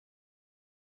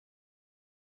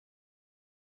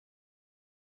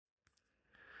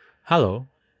Hello,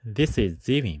 this is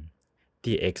Zwin,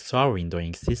 the XR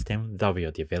windowing system that we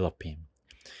are developing.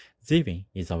 Zwin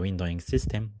is a windowing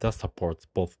system that supports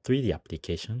both 3D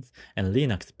applications and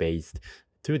Linux-based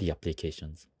 2D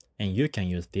applications, and you can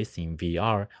use this in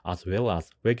VR as well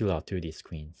as regular 2D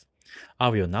screens. I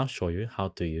will now show you how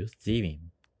to use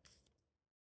Zwin.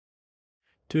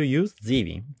 To use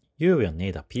Zwin, you will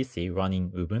need a PC running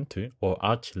Ubuntu or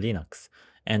Arch Linux,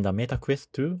 and a MetaQuest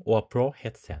 2 or Pro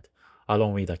headset,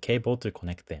 along with a cable to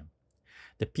connect them.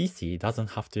 The PC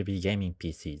doesn't have to be gaming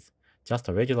PCs, just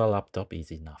a regular laptop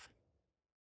is enough.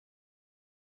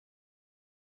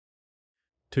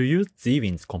 To use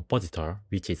Zwin's compositor,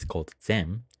 which is called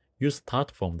Zen, you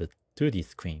start from the 2D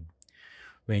screen.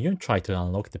 When you try to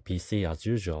unlock the PC as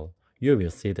usual, you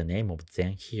will see the name of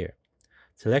Zen here.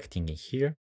 Selecting it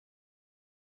here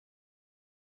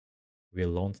will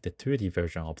launch the 2D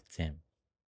version of Zen.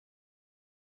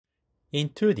 In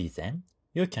 2D Zen,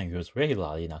 you can use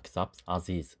regular Linux apps as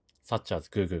is, such as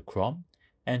Google Chrome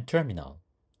and Terminal.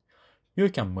 You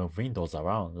can move windows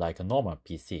around like a normal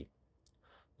PC.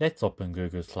 Let's open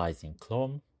Google Slides in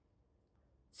Chrome.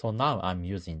 So now I'm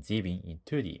using Zwin in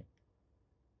 2D.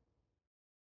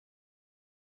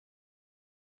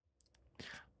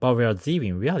 But where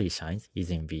Zwin really shines is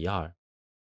in VR.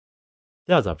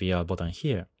 There's a VR button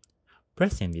here.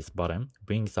 Pressing this button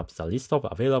brings up the list of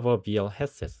available VR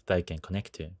headsets that you can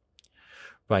connect to.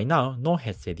 Right now, no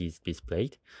headset is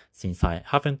displayed since I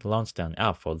haven't launched an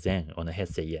app for Zen on a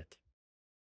headset yet.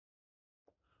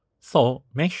 So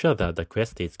make sure that the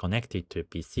Quest is connected to a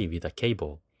PC with a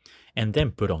cable, and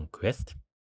then put on Quest,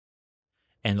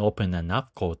 and open an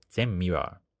app called Zen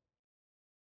Mirror.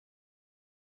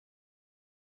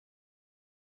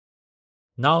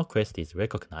 Now Quest is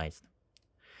recognized.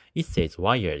 It says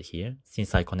wired here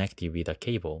since I connected with a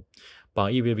cable,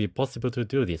 but it will be possible to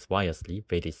do this wirelessly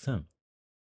very soon.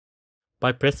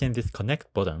 By pressing this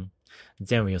connect button,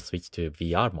 then we'll switch to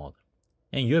VR mode,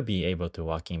 and you'll be able to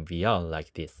work in VR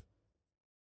like this.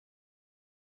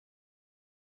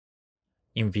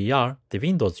 In VR, the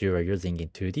windows you are using in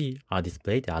 2D are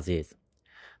displayed as is.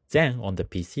 Then on the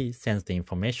PC sends the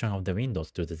information of the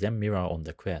windows to the Zen mirror on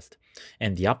the Quest,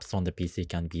 and the apps on the PC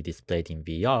can be displayed in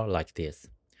VR like this.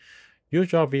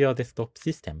 Usual VR desktop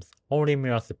systems only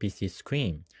mirrors the PC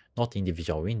screen, not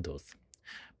individual windows.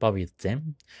 But with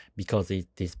Zen, because it's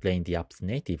displaying the apps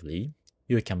natively,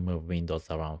 you can move windows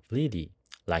around freely,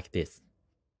 like this.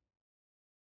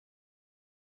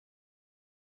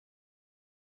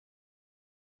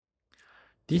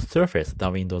 This surface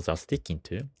that windows are sticking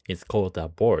to is called a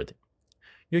board.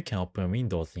 You can open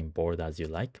windows in board as you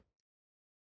like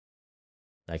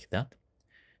that,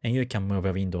 and you can move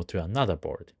a window to another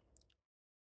board.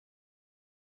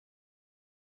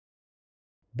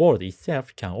 Board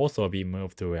itself can also be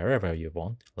moved to wherever you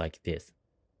want, like this.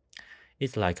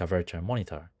 It's like a virtual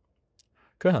monitor.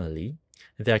 Currently,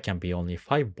 there can be only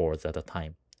 5 boards at a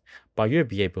time, but you'll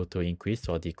be able to increase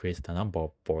or decrease the number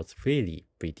of boards freely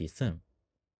pretty soon.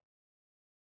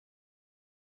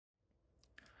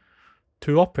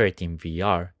 To operate in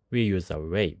VR, we use a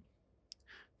ray.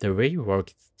 The ray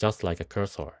works just like a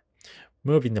cursor.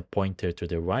 Moving the pointer to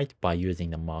the right by using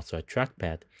the mouse or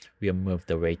trackpad will move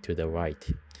the ray to the right,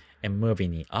 and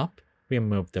moving it up will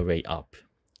move the ray up.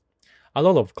 A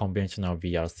lot of conventional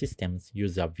VR systems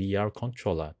use a VR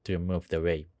controller to move the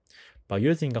ray, but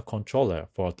using a controller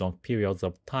for long periods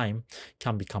of time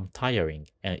can become tiring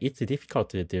and it's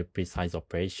difficult to do precise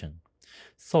operation.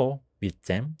 So, with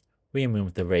them, we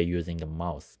move the ray using a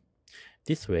mouse.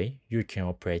 This way, you can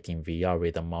operate in VR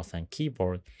with a mouse and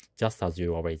keyboard just as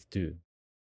you always do.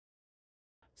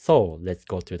 So, let's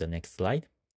go to the next slide.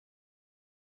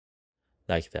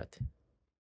 Like that.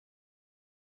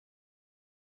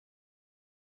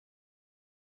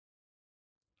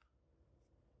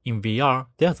 In VR,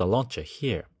 there's a launcher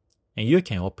here, and you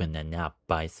can open an app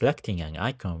by selecting an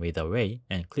icon with a ray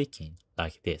and clicking,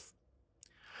 like this.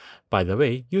 By the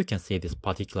way, you can see this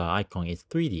particular icon is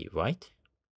 3D, right?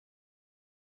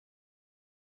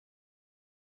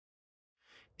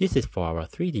 This is for our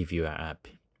 3D viewer app.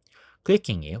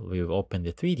 Clicking it will open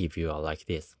the 3D viewer like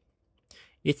this.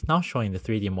 It's now showing the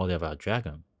 3D model of our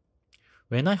dragon.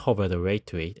 When I hover the ray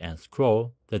to it and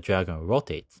scroll, the dragon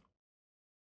rotates.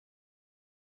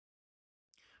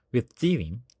 With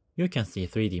Zwin, you can see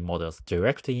 3D models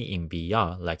directly in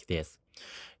VR like this.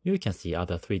 You can see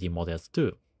other 3D models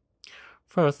too.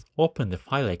 First, open the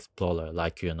File Explorer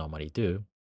like you normally do,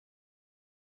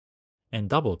 and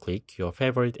double-click your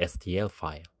favorite STL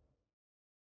file.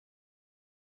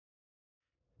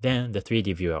 Then the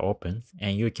 3D viewer opens,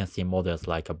 and you can see models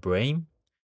like a brain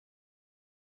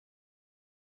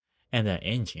and an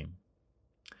engine.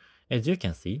 As you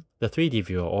can see, the 3D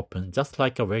viewer opens just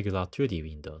like a regular 2D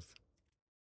Windows.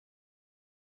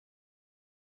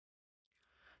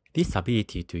 This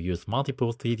ability to use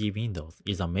multiple 3D windows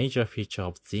is a major feature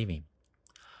of Zwin.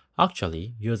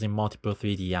 Actually, using multiple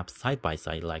 3D apps side by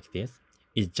side like this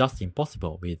is just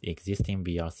impossible with existing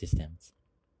VR systems.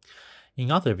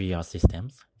 In other VR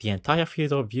systems, the entire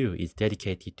field of view is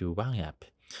dedicated to one app,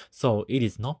 so it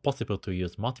is not possible to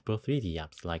use multiple 3D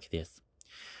apps like this.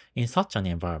 In such an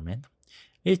environment,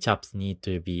 each apps need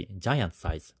to be giant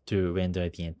size to render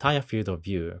the entire field of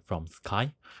view from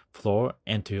sky, floor,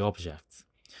 and to objects.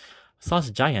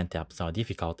 Such giant apps are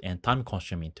difficult and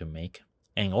time-consuming to make,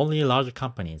 and only large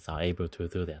companies are able to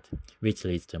do that, which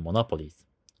leads to monopolies.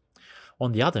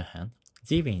 On the other hand,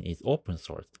 Zwin is open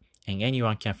source, and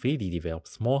anyone can freely develop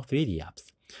small 3D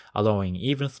apps, allowing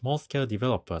even small-scale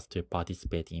developers to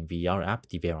participate in VR app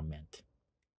development.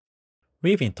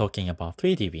 We've been talking about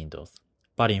 3D windows,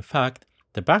 but in fact,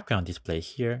 the background display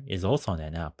here is also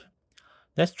an app.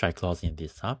 Let's try closing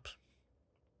this app.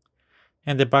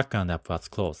 And the background app was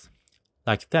closed.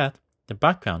 Like that, the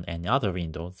background and other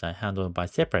windows are handled by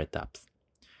separate apps.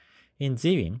 In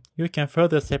Zwin, you can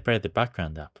further separate the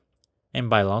background app, and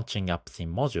by launching apps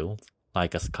in modules,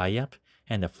 like a sky app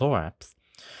and the floor apps,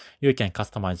 you can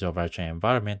customize your virtual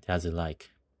environment as you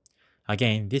like.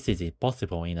 Again, this is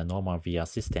impossible in a normal VR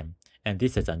system, and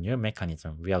this is a new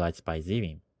mechanism realized by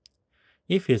Zwin.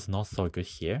 It feels not so good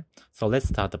here, so let's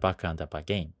start the background app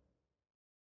again.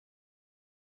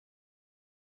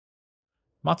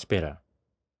 Much better.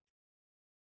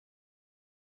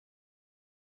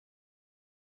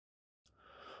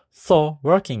 So,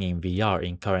 working in VR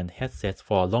in current headsets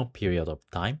for a long period of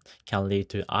time can lead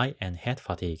to eye and head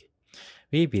fatigue.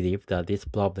 We believe that this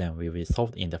problem will be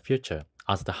solved in the future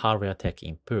as the hardware tech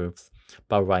improves,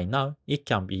 but right now it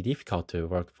can be difficult to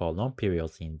work for long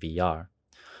periods in VR.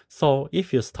 So,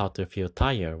 if you start to feel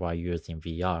tired while using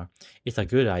VR, it's a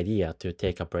good idea to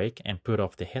take a break and put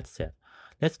off the headset.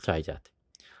 Let's try that.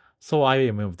 So, I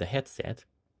remove the headset,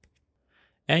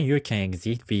 and you can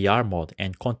exit VR mode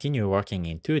and continue working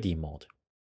in 2D mode.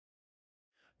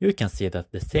 You can see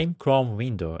that the same Chrome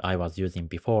window I was using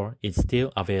before is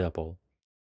still available.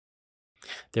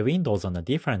 The windows on a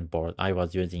different board I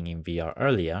was using in VR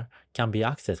earlier can be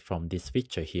accessed from this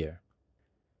picture here.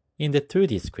 In the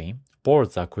 2D screen,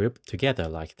 boards are grouped together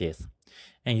like this,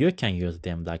 and you can use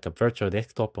them like a virtual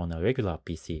desktop on a regular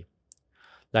PC.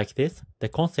 Like this, the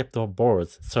concept of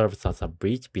boards serves as a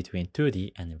bridge between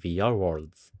 2D and VR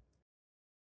worlds.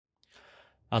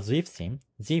 As we've seen,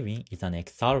 Zwin is an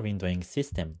XR windowing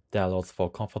system that allows for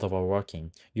comfortable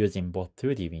working using both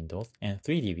 2D windows and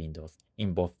 3D windows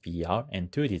in both VR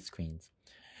and 2D screens.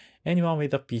 Anyone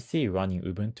with a PC running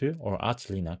Ubuntu or Arch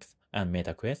Linux and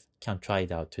MetaQuest can try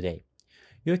it out today.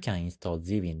 You can install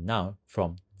Zwin now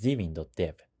from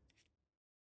zwin.dev.